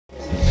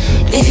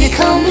If you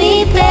call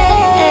me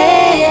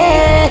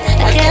back,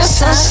 I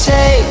guess I'll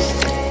stay.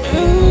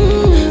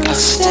 I'll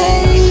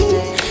stay.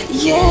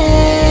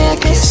 Yeah, I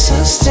guess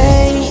I'll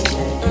stay.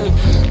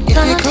 If you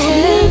call me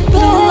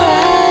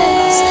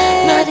back,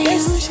 not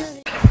usually.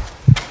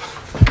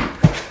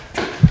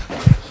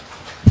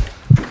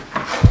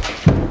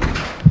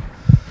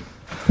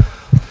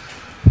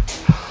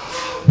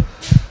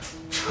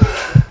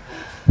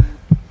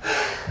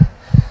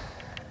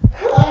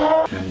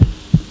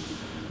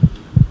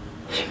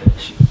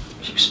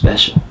 She's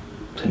special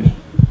to me.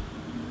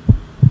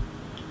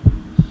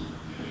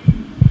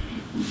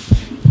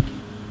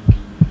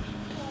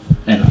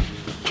 And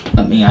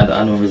I mean, I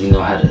don't really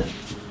know how to.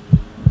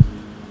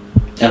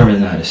 I don't really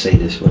know how to say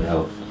this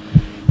without,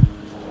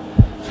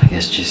 I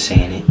guess, just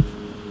saying it.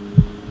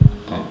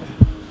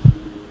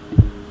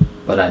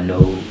 But I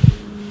know.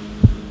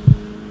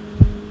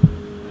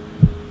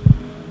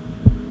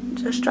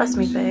 Just trust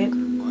me, babe.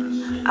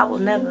 I will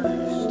never,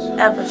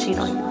 ever cheat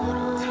on you.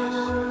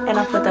 And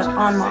I put that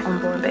on my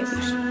unborn baby.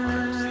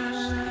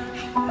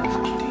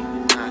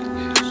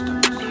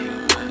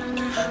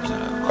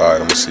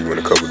 Alright, I'm gonna see you in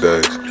a couple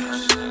days.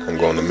 I'm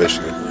going to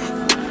Michigan.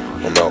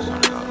 I'm out.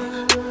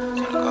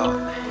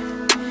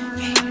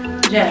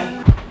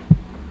 Jay,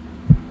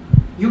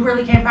 you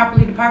really can't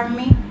properly depart from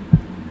me?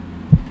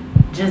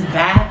 Just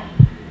that?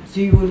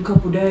 See you in a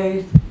couple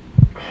days.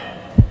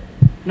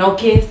 No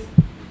kiss,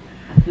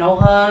 no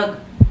hug,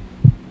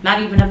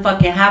 not even a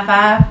fucking high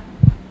five.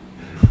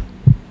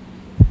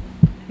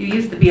 You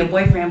used to be a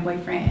boyfriend.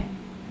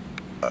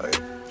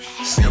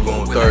 See you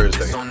on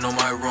Thursday.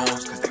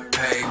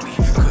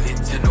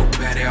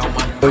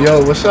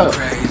 Yo, what's up?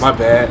 My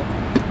bad.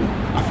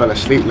 I fell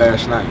asleep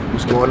last night.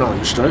 What's going on?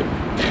 You straight?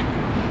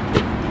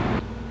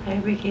 Hey,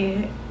 big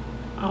kid.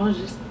 I was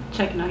just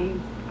checking on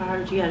you. I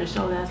heard you had a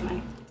show last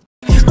night.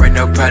 Right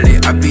now, probably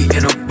I be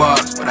in a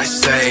box, but I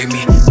say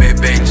me,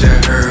 baby,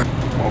 just her.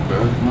 My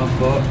bad. My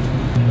fault.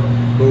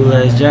 Cool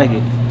ass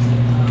jacket.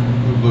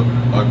 You look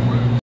ugly.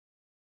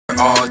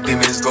 All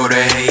demons go to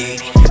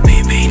hate.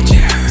 Baby,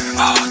 just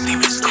all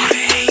demons go to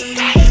hate.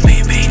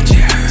 Baby,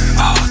 just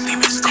all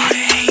demons go to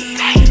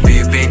hate.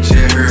 Baby,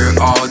 just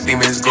all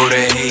demons go to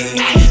hate.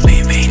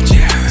 Baby,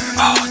 just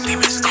all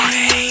demons go to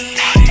hate.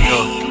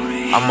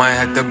 Yo, I might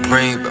have to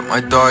bring back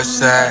my dark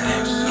side.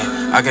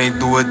 I can't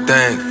do a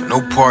thing for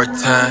no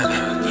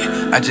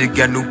part-time. I just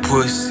got new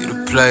pussy to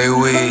play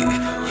with.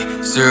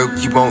 Syrup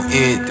keep on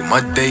ending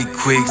my day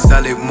quick.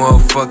 Solid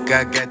motherfucker,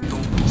 I got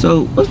through.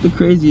 So, what's the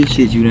craziest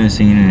shit you done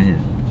seen in here?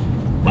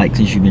 Like,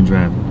 since you've been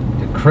driving?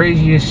 The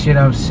craziest shit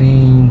I've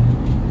seen,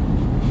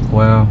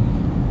 well,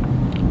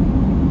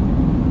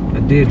 I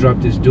did drop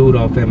this dude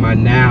off at my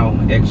now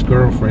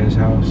ex-girlfriend's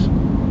house.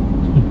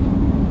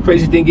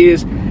 Crazy thing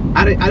is,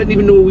 I didn't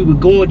even know where we were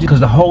going because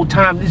the whole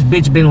time this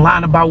bitch been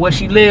lying about where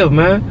she lived,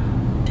 man.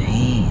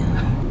 Damn.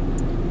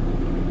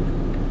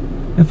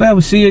 If I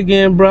ever see her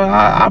again, bro,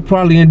 I'll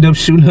probably end up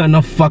shooting her in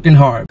the fucking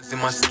heart. In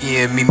my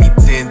skin, meet me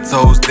 10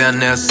 toes down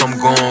there, so I'm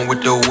going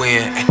with the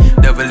wind.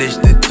 Devilish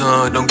the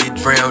tongue, don't get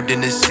drowned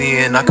in the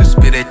sin. I can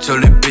spit at your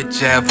little bitch,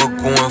 have her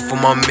going for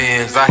my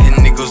mans. I hear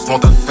niggas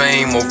want the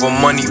fame over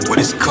money, what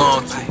it's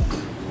come to.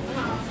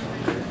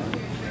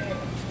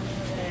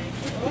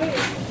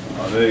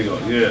 Oh, there you go.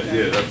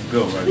 Yeah, that's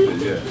good right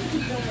there, yeah.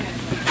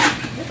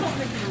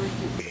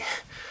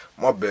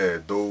 My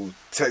bad, dude.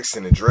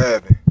 Texting and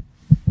driving.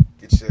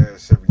 Get your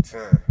ass every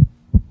time.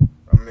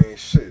 I mean,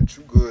 shit,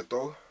 you good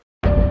though.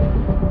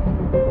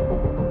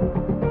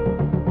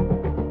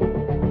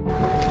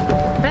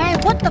 Babe,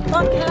 what the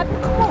fuck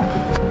happened? Come on.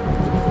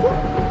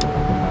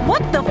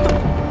 What the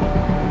fuck?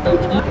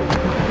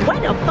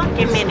 Wait a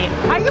fucking minute.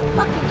 Are you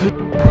fucking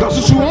kidding? That's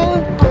what you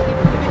want?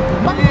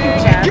 Fuck you,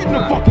 child. Get in the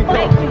fucking car.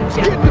 Thank you, child.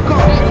 Get in the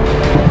car.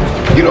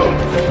 Get up.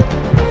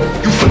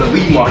 You finna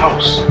leave my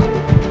house.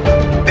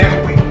 That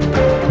way.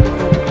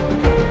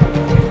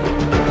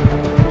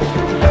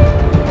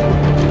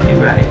 You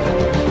right.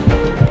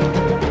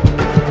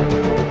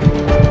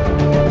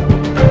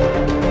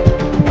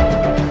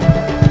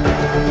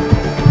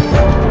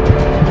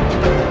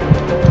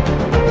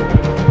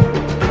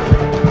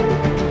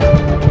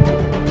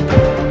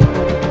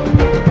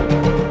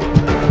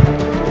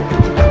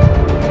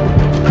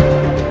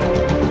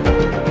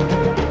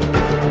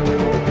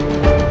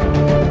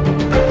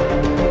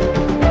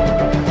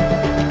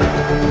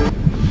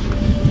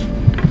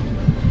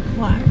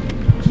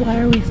 Why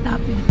are we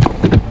stopping?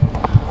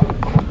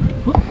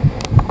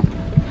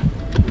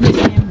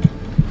 Listen,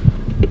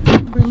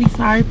 I'm really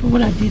sorry for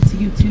what I did to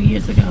you 2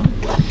 years ago.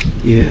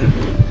 Yeah,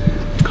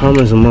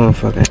 karma's a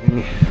motherfucker,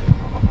 ain't it?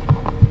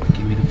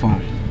 Give me the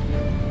phone.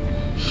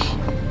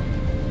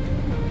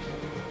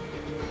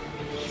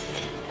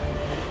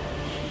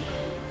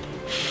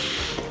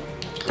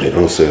 Hey,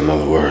 don't say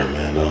another word,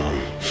 man.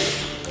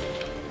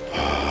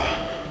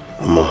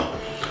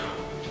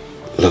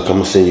 Look, I'm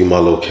gonna send you my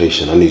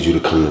location. I need you to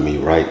come to me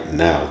right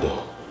now,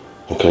 though.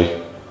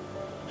 Okay?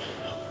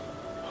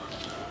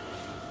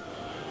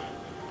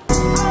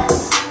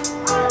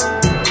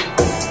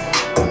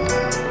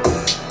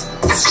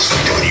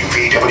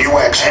 You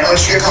WX and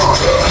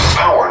Chicago,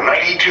 Power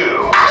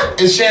 92.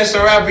 It's Chance the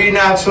Rapper. You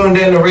now tuned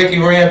in to Ricky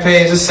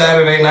Rampage. It's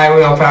Saturday night.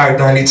 We on Power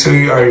 92.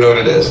 You already know what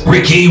it is.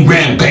 Ricky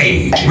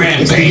Rampage.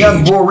 It's the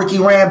young boy Ricky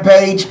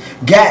Rampage.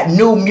 Got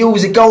new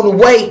music on the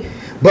way.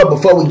 But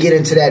before we get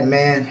into that,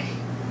 man,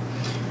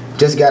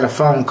 just got a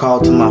phone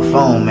call to my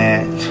phone,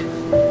 man.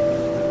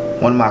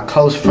 One of my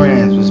close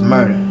friends was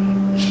murdered.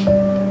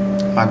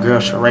 My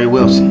girl Sheree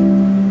Wilson.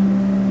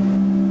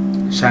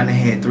 Shot in the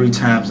head 3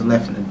 times and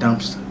left in the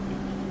dumpster.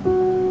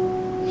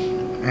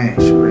 Man,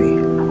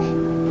 Sheree.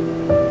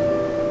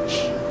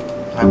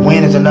 Like,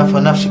 when is enough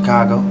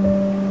Chicago?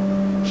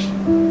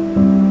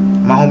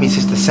 My homie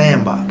sister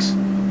Sandbox.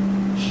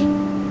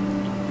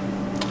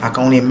 I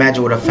can only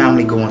imagine what her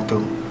family going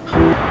through.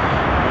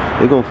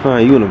 They gonna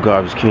find you in a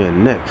garbage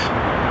can next.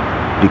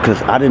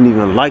 Because I didn't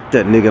even like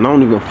that nigga and I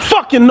don't even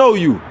fucking know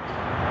you.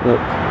 Look,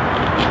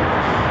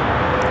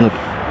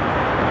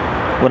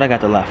 what I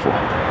got to lie for?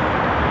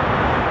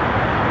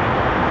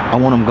 I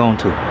want him gone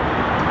too.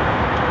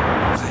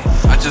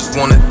 I just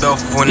want a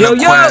duff in a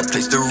quiet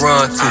place to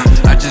run to.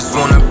 I just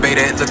want a bae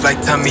that look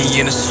like Tommy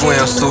in a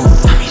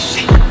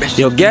swimsuit.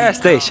 Yo, gas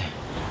station.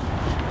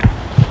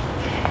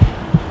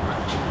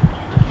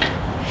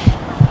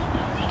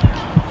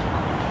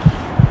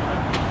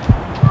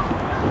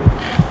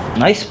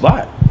 Nice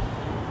spot.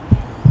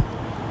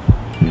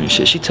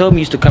 Shit, she told me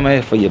you used to come out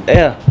here for your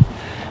air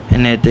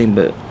and everything,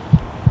 but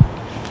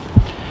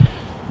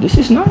this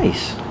is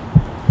nice.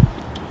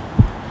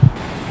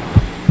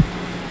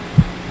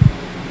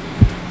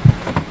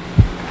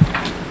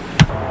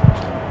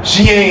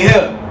 She ain't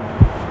here.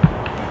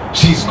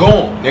 She's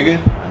gone, nigga.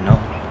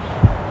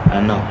 I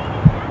know.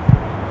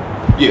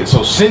 Yeah,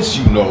 so since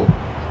you know,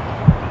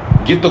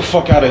 get the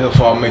fuck out of here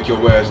before I make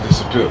your ass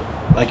disappear.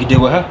 Like you did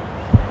with her?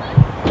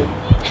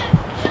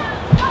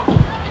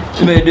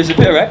 You made her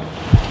disappear, right?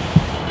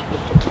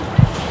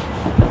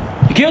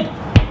 You killed her.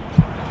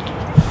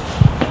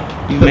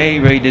 You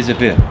made Ray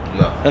disappear.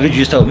 No. That's what you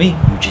just told me.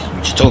 You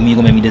just told me you're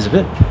gonna make me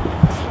disappear.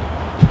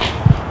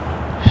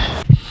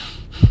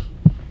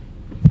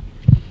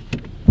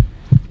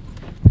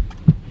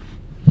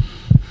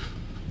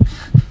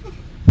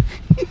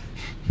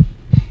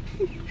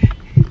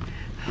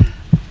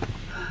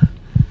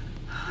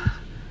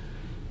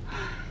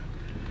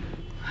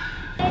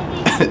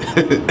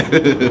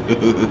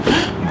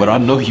 But I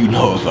know you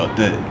know about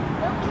that.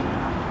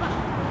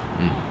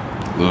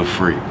 Little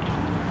freak.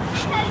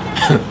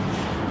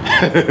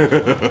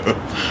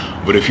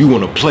 But if you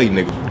wanna play,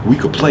 nigga, we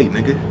could play,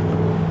 nigga.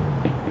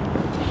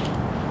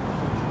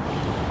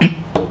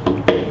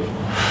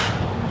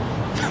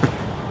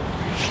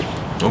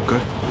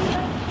 Okay.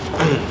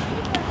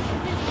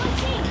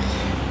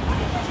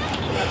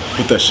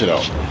 Put that shit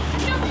out.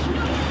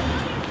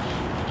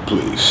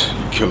 Please,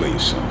 you're killing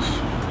yourself.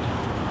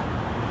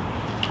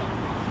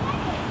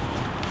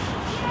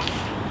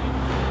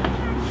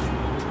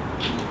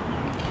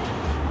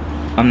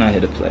 I'm not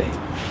here to play,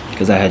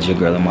 because I had your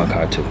girl in my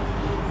car too.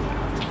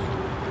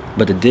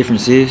 But the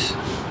difference is,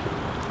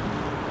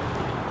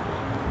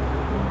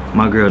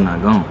 my girl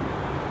not gone.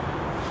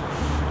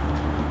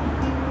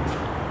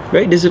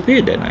 Ray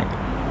disappeared that night.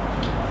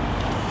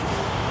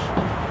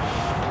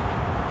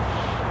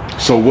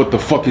 So what the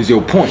fuck is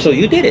your point? So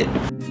you did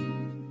it.